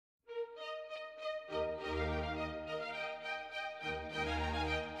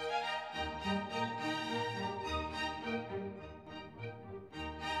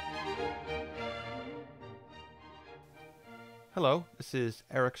Hello, this is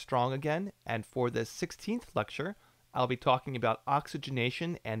Eric Strong again, and for the 16th lecture, I'll be talking about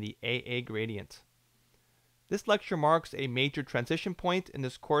oxygenation and the AA gradient. This lecture marks a major transition point in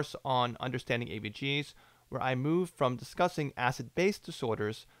this course on understanding ABGs, where I move from discussing acid-base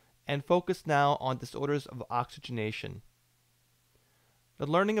disorders and focus now on disorders of oxygenation. The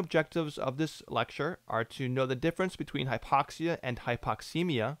learning objectives of this lecture are to know the difference between hypoxia and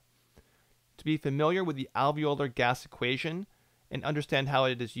hypoxemia, to be familiar with the alveolar gas equation, and understand how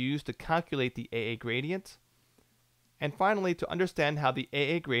it is used to calculate the AA gradient, and finally to understand how the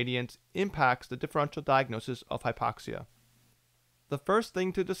AA gradient impacts the differential diagnosis of hypoxia. The first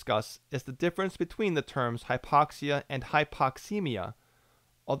thing to discuss is the difference between the terms hypoxia and hypoxemia.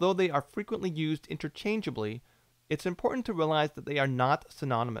 Although they are frequently used interchangeably, it's important to realize that they are not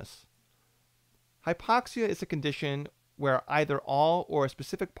synonymous. Hypoxia is a condition where either all or a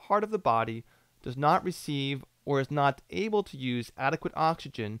specific part of the body does not receive or is not able to use adequate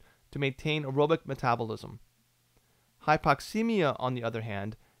oxygen to maintain aerobic metabolism. Hypoxemia, on the other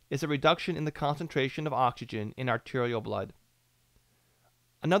hand, is a reduction in the concentration of oxygen in arterial blood.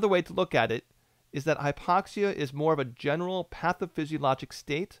 Another way to look at it is that hypoxia is more of a general pathophysiologic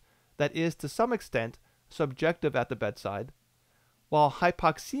state that is, to some extent, subjective at the bedside, while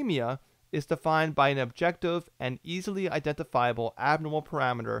hypoxemia is defined by an objective and easily identifiable abnormal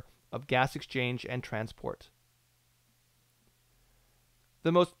parameter of gas exchange and transport.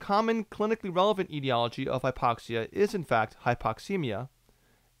 The most common clinically relevant etiology of hypoxia is in fact hypoxemia.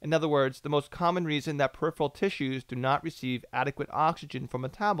 In other words, the most common reason that peripheral tissues do not receive adequate oxygen for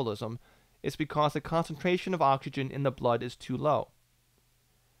metabolism is because the concentration of oxygen in the blood is too low.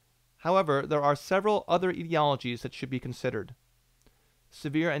 However, there are several other etiologies that should be considered.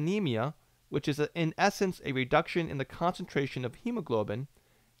 Severe anemia, which is in essence a reduction in the concentration of hemoglobin,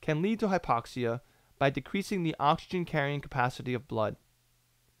 can lead to hypoxia by decreasing the oxygen carrying capacity of blood.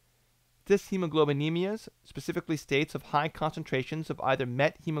 Dyshemoglobinemias, specifically states of high concentrations of either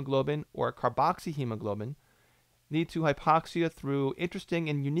methemoglobin or carboxyhemoglobin, lead to hypoxia through interesting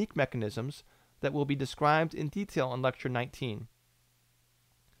and unique mechanisms that will be described in detail in Lecture 19.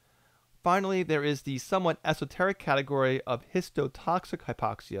 Finally, there is the somewhat esoteric category of histotoxic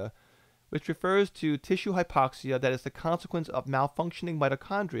hypoxia, which refers to tissue hypoxia that is the consequence of malfunctioning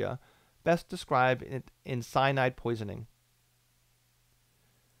mitochondria, best described in cyanide poisoning.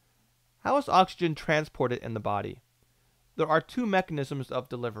 How is oxygen transported in the body? There are two mechanisms of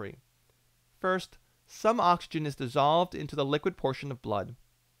delivery. First, some oxygen is dissolved into the liquid portion of blood.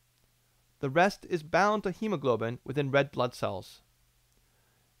 The rest is bound to hemoglobin within red blood cells.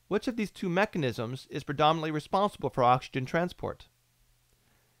 Which of these two mechanisms is predominantly responsible for oxygen transport?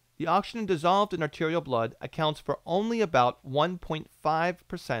 The oxygen dissolved in arterial blood accounts for only about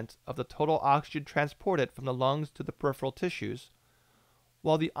 1.5% of the total oxygen transported from the lungs to the peripheral tissues,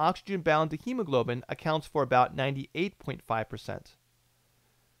 while the oxygen bound to hemoglobin accounts for about 98.5%.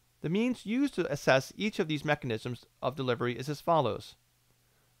 The means used to assess each of these mechanisms of delivery is as follows.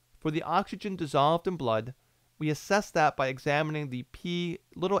 For the oxygen dissolved in blood, we assess that by examining the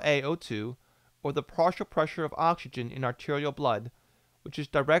pAO2, or the partial pressure of oxygen in arterial blood, which is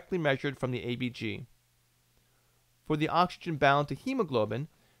directly measured from the ABG. For the oxygen bound to hemoglobin,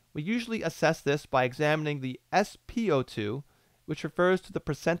 we usually assess this by examining the SpO2, which refers to the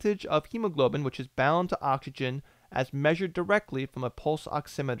percentage of hemoglobin which is bound to oxygen as measured directly from a pulse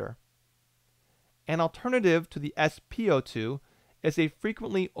oximeter. An alternative to the SpO2 is a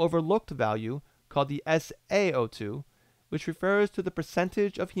frequently overlooked value called the SaO2, which refers to the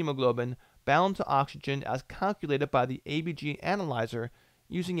percentage of hemoglobin bound to oxygen as calculated by the ABG analyzer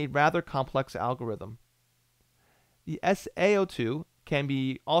using a rather complex algorithm. The SaO2 can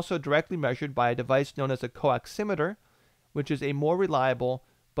be also directly measured by a device known as a coaximeter, which is a more reliable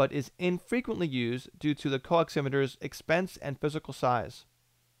but is infrequently used due to the coaximeter's expense and physical size.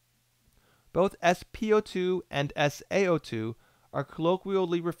 Both SpO2 and SaO2 are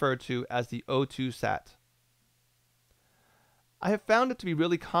colloquially referred to as the O2 sat. I have found it to be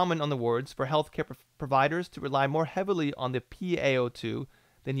really common on the wards for healthcare providers to rely more heavily on the pAO2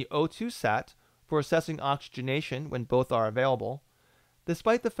 than the O2 sat for assessing oxygenation when both are available,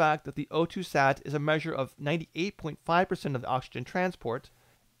 despite the fact that the O2 sat is a measure of 98.5% of the oxygen transport,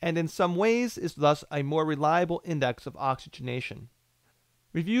 and in some ways is thus a more reliable index of oxygenation.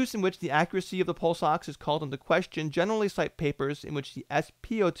 Reviews in which the accuracy of the pulse ox is called into question generally cite papers in which the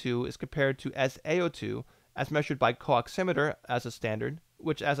SpO2 is compared to SaO2 as measured by coaximeter as a standard,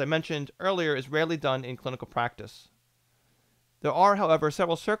 which, as I mentioned earlier, is rarely done in clinical practice. There are, however,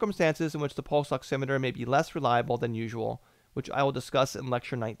 several circumstances in which the pulse oximeter may be less reliable than usual, which I will discuss in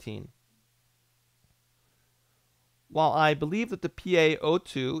Lecture 19. While I believe that the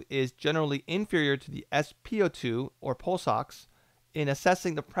PaO2 is generally inferior to the SpO2 or pulse ox in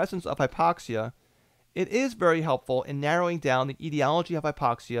assessing the presence of hypoxia, it is very helpful in narrowing down the etiology of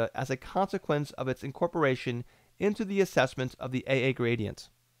hypoxia as a consequence of its incorporation into the assessment of the AA gradient.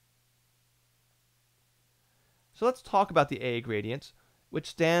 So let's talk about the AA gradient, which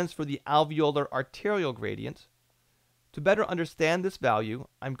stands for the Alveolar-Arterial Gradient. To better understand this value,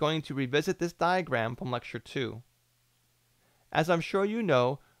 I'm going to revisit this diagram from Lecture 2. As I'm sure you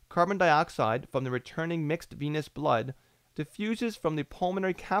know, carbon dioxide from the returning mixed venous blood diffuses from the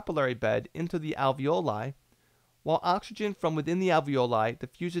pulmonary capillary bed into the alveoli, while oxygen from within the alveoli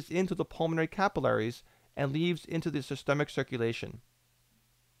diffuses into the pulmonary capillaries and leaves into the systemic circulation.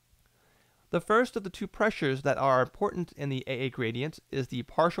 The first of the two pressures that are important in the AA gradient is the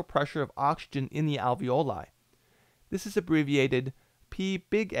partial pressure of oxygen in the alveoli. This is abbreviated P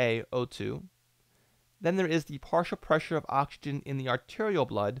big A O2. Then there is the partial pressure of oxygen in the arterial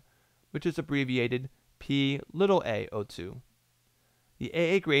blood, which is abbreviated P little a O2. The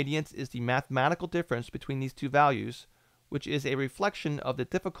AA gradient is the mathematical difference between these two values, which is a reflection of the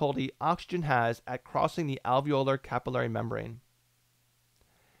difficulty oxygen has at crossing the alveolar capillary membrane.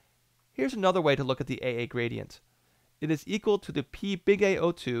 Here's another way to look at the AA gradient. It is equal to the P big A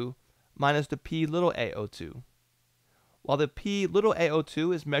O2 minus the P little a O2. While the P little a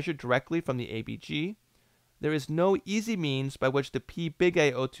O2 is measured directly from the ABG, there is no easy means by which the P big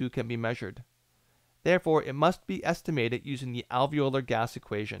A O2 can be measured. Therefore, it must be estimated using the Alveolar Gas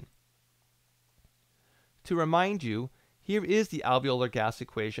Equation. To remind you, here is the Alveolar Gas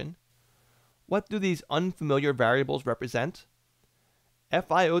Equation. What do these unfamiliar variables represent?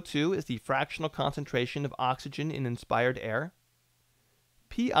 FiO2 is the fractional concentration of oxygen in inspired air.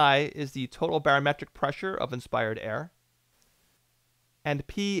 Pi is the total barometric pressure of inspired air. And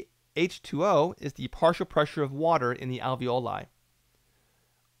H2O is the partial pressure of water in the alveoli.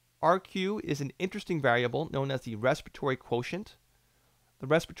 RQ is an interesting variable known as the respiratory quotient. The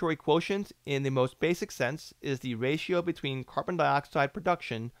respiratory quotient, in the most basic sense, is the ratio between carbon dioxide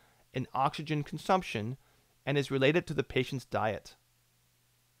production and oxygen consumption and is related to the patient's diet.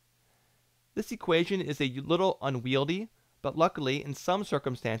 This equation is a little unwieldy, but luckily in some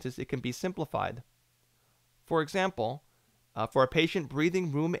circumstances it can be simplified. For example, for a patient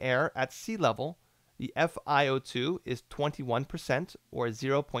breathing room air at sea level, the FiO2 is 21% or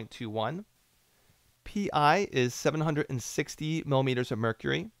 0.21. Pi is 760 millimeters of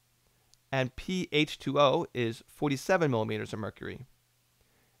mercury, and pH2O is 47 millimeters of mercury.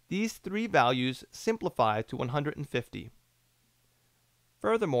 These three values simplify to 150.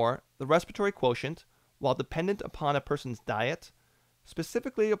 Furthermore, the respiratory quotient, while dependent upon a person's diet,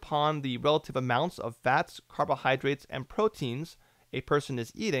 specifically upon the relative amounts of fats, carbohydrates, and proteins a person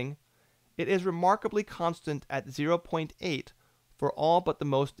is eating, it is remarkably constant at 0.8 for all but the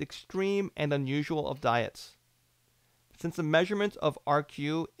most extreme and unusual of diets. Since the measurement of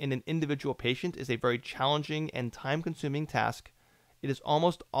RQ in an individual patient is a very challenging and time-consuming task, it is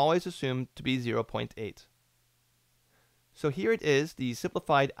almost always assumed to be 0.8. So here it is, the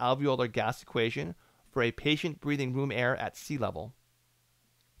simplified alveolar gas equation for a patient breathing room air at sea level.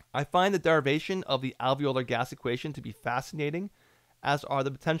 I find the derivation of the alveolar gas equation to be fascinating, as are the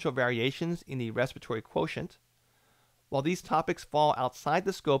potential variations in the respiratory quotient. While these topics fall outside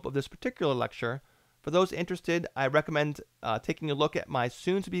the scope of this particular lecture, for those interested, I recommend taking a look at my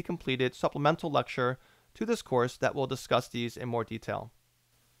soon-to-be-completed supplemental lecture to this course that will discuss these in more detail.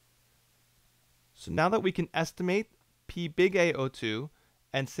 So now that we can estimate P big A O2,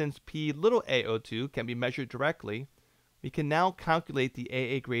 and since P little a O2 can be measured directly, we can now calculate the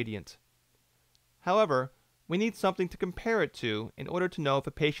AA gradient. However, we need something to compare it to in order to know if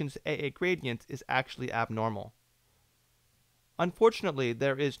a patient's AA gradient is actually abnormal. Unfortunately,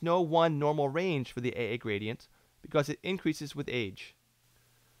 there is no one normal range for the AA gradient because it increases with age.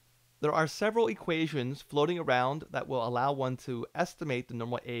 There are several equations floating around that will allow one to estimate the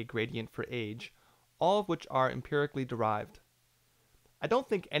normal AA gradient for age, all of which are empirically derived. I don't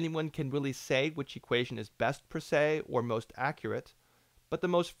think anyone can really say which equation is best per se or most accurate, but the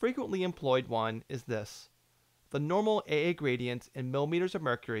most frequently employed one is this. The normal AA gradient in millimeters of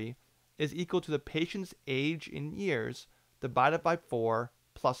mercury is equal to the patient's age in years divided by 4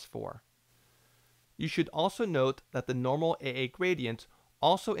 plus 4. You should also note that the normal AA gradient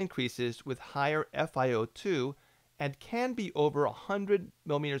also increases with higher FiO2 and can be over 100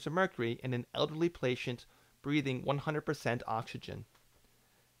 millimeters of mercury in an elderly patient breathing 100% oxygen.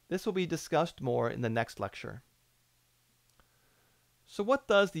 This will be discussed more in the next lecture. So what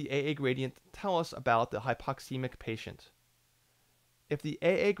does the AA gradient tell us about the hypoxemic patient? If the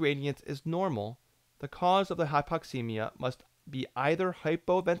AA gradient is normal, the cause of the hypoxemia must be either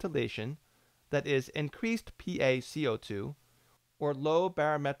hypoventilation, that is, increased PaCO2, or low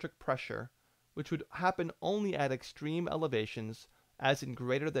barometric pressure, which would happen only at extreme elevations, as in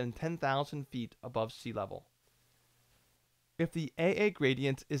greater than 10,000 feet above sea level. If the AA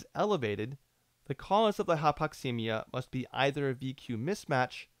gradient is elevated, the cause of the hypoxemia must be either VQ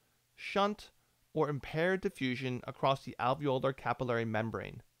mismatch, shunt, or impaired diffusion across the alveolar capillary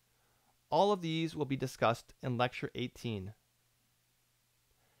membrane. All of these will be discussed in Lecture 18.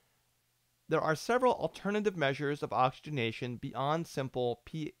 There are several alternative measures of oxygenation beyond simple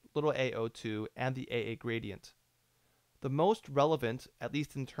PaO2 and the AA gradient. The most relevant, at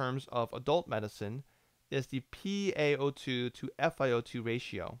least in terms of adult medicine, is the PaO2 to FiO2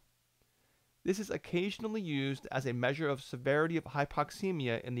 ratio. This is occasionally used as a measure of severity of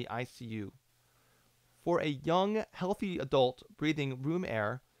hypoxemia in the ICU. For a young, healthy adult breathing room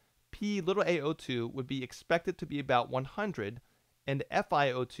air, PaO2 would be expected to be about 100, and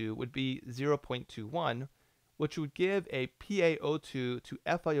FiO2 would be 0.21, which would give a PaO2 to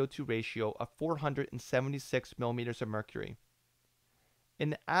FiO2 ratio of 476 millimeters of mercury.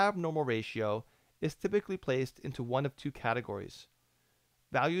 An abnormal ratio is typically placed into one of two categories.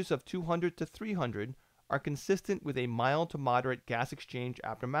 Values of 200 to 300 are consistent with a mild to moderate gas exchange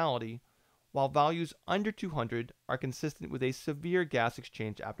abnormality, while values under 200 are consistent with a severe gas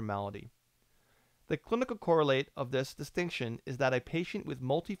exchange abnormality. The clinical correlate of this distinction is that a patient with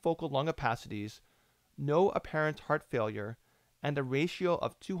multifocal lung opacities, no apparent heart failure, and a ratio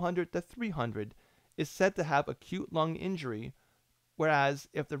of 200 to 300 is said to have acute lung injury, whereas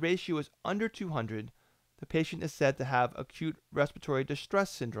if the ratio is under 200, the patient is said to have acute respiratory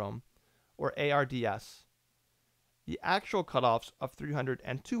distress syndrome, or ARDS. The actual cutoffs of 300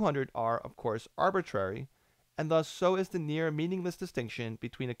 and 200 are, of course, arbitrary, and thus so is the near meaningless distinction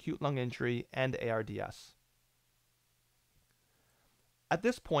between acute lung injury and ARDS. At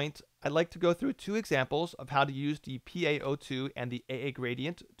this point, I'd like to go through two examples of how to use the PaO2 and the AA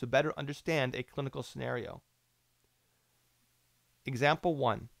gradient to better understand a clinical scenario. Example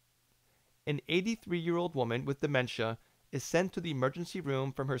 1. An 83-year-old woman with dementia is sent to the emergency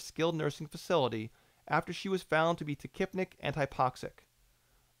room from her skilled nursing facility after she was found to be tachypnic and hypoxic.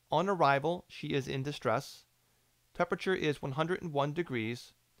 On arrival, she is in distress. Temperature is 101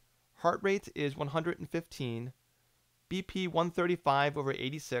 degrees. Heart rate is 115. BP 135 over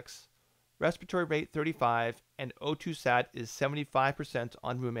 86. Respiratory rate 35, and O2 sat is 75%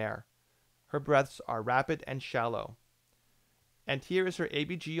 on room air. Her breaths are rapid and shallow. And here is her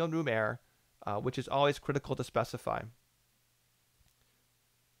ABG on room air, which is always critical to specify.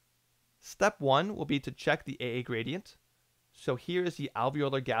 Step 1 will be to check the AA gradient. So here is the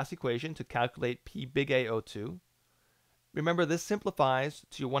alveolar gas equation to calculate P big AO2. Remember, this simplifies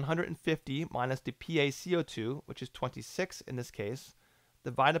to 150 minus the PaCO2, which is 26 in this case,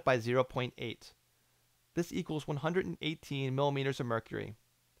 divided by 0.8. This equals 118 millimeters of mercury.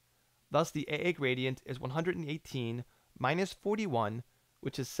 Thus, the AA gradient is 118 minus 41,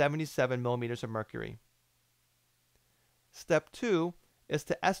 which is 77 millimeters of mercury. Step 2 is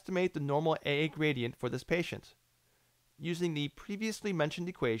to estimate the normal AA gradient for this patient. Using the previously mentioned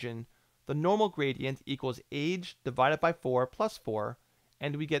equation, the normal gradient equals age divided by 4 plus 4,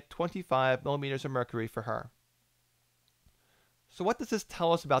 and we get 25 millimeters of mercury for her. So what does this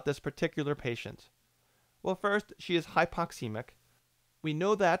tell us about this particular patient? Well, first, she is hypoxemic. We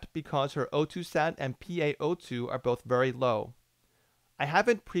know that because her O2 sat and PaO2 are both very low. I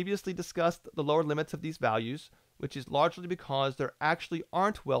haven't previously discussed the lower limits of these values, which is largely because there actually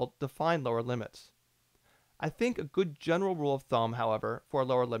aren't well-defined lower limits. I think a good general rule of thumb, however, for a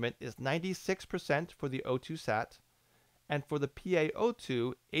lower limit is 96% for the O2 sat, and for the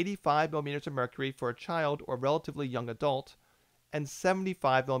PaO2, 85 millimeters of mercury for a child or relatively young adult, and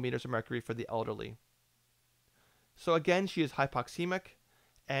 75 millimeters of mercury for the elderly. So again, she is hypoxemic,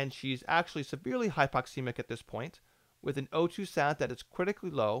 and she's actually severely hypoxemic at this point, with an O2 sat that is critically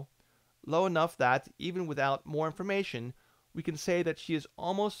low, low enough that, even without more information, we can say that she is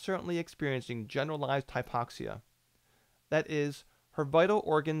almost certainly experiencing generalized hypoxia. That is, her vital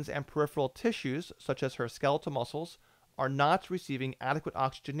organs and peripheral tissues, such as her skeletal muscles, are not receiving adequate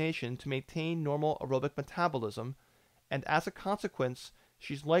oxygenation to maintain normal aerobic metabolism, and as a consequence,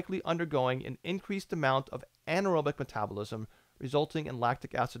 she's likely undergoing an increased amount of anaerobic metabolism, resulting in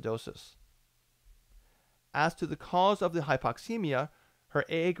lactic acidosis. As to the cause of the hypoxemia, her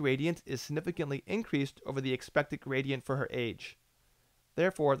AA gradient is significantly increased over the expected gradient for her age.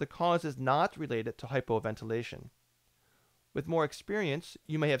 Therefore, the cause is not related to hypoventilation. With more experience,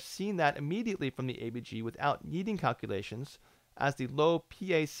 you may have seen that immediately from the ABG without needing calculations, as the low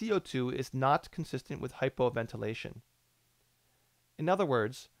PaCO2 is not consistent with hypoventilation. In other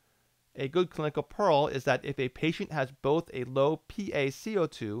words, a good clinical pearl is that if a patient has both a low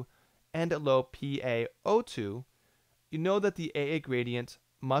PaCO2 and a low PaO2, you know that the AA gradient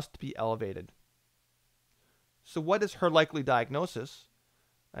must be elevated. So what is her likely diagnosis?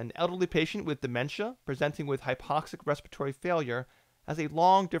 An elderly patient with dementia presenting with hypoxic respiratory failure has a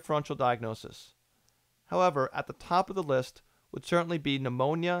long differential diagnosis. However, at the top of the list would certainly be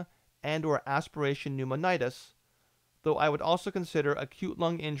pneumonia and/or aspiration pneumonitis, though I would also consider acute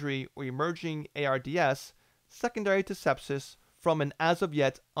lung injury or emerging ARDS secondary to sepsis from an as of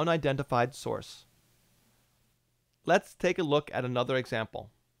yet unidentified source. Let's take a look at another example.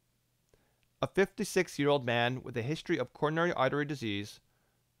 A 56-year-old man with a history of coronary artery disease,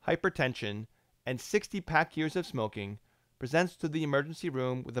 hypertension, and 60 pack years of smoking presents to the emergency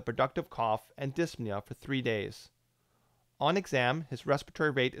room with a productive cough and dyspnea for 3 days. On exam, his respiratory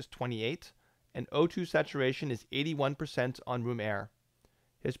rate is 28 and O2 saturation is 81% on room air.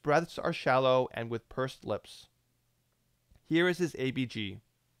 His breaths are shallow and with pursed lips. Here is his ABG.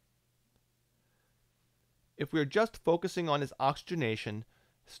 If we are just focusing on his oxygenation,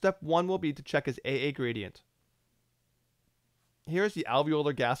 step 1 will be to check his AA gradient. Here is the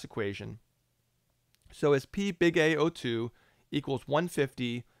alveolar gas equation. So his P big AO2 equals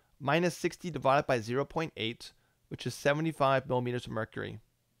 150 minus 60 divided by 0.8, which is 75 millimeters of mercury.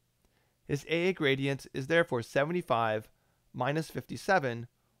 His AA gradient is therefore 75 minus 57,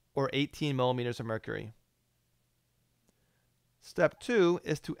 or 18 millimeters of mercury. Step 2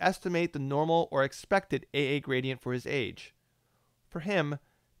 is to estimate the normal or expected AA gradient for his age. For him,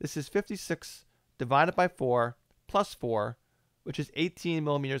 this is 56 divided by 4 plus 4, which is 18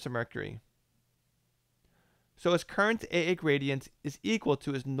 millimeters of mercury. So his current AA gradient is equal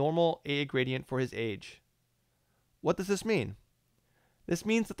to his normal AA gradient for his age. What does this mean? This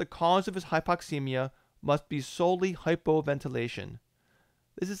means that the cause of his hypoxemia must be solely hypoventilation.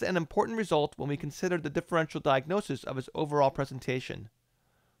 This is an important result when we consider the differential diagnosis of his overall presentation.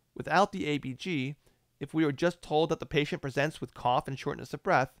 Without the ABG, if we were just told that the patient presents with cough and shortness of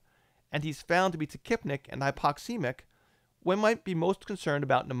breath, and he's found to be tachypnic and hypoxemic, one might be most concerned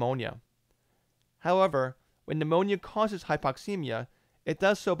about pneumonia. However, when pneumonia causes hypoxemia, it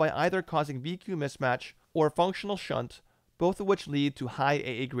does so by either causing VQ mismatch or functional shunt, both of which lead to high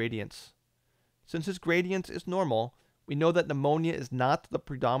AA gradients. Since his gradient is normal, we know that pneumonia is not the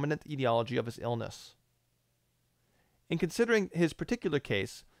predominant etiology of his illness. In considering his particular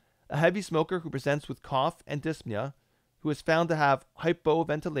case, a heavy smoker who presents with cough and dyspnea, who is found to have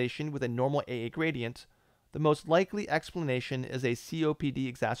hypoventilation with a normal AA gradient, the most likely explanation is a COPD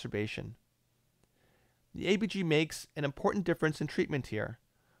exacerbation. The ABG makes an important difference in treatment here.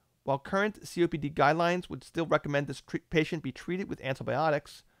 While current COPD guidelines would still recommend this patient be treated with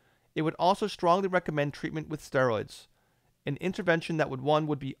antibiotics, it would also strongly recommend treatment with steroids, an intervention that one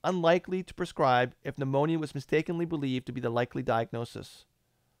would be unlikely to prescribe if pneumonia was mistakenly believed to be the likely diagnosis.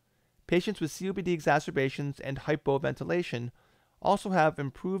 Patients with COPD exacerbations and hypoventilation also have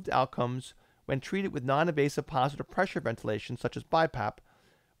improved outcomes when treated with non-invasive positive pressure ventilation such as BiPAP,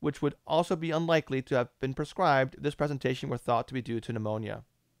 which would also be unlikely to have been prescribed if this presentation were thought to be due to pneumonia.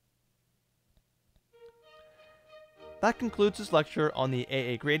 That concludes this lecture on the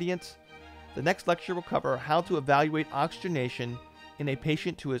AA gradient. The next lecture will cover how to evaluate oxygenation in a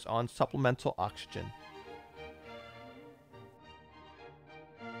patient who is on supplemental oxygen.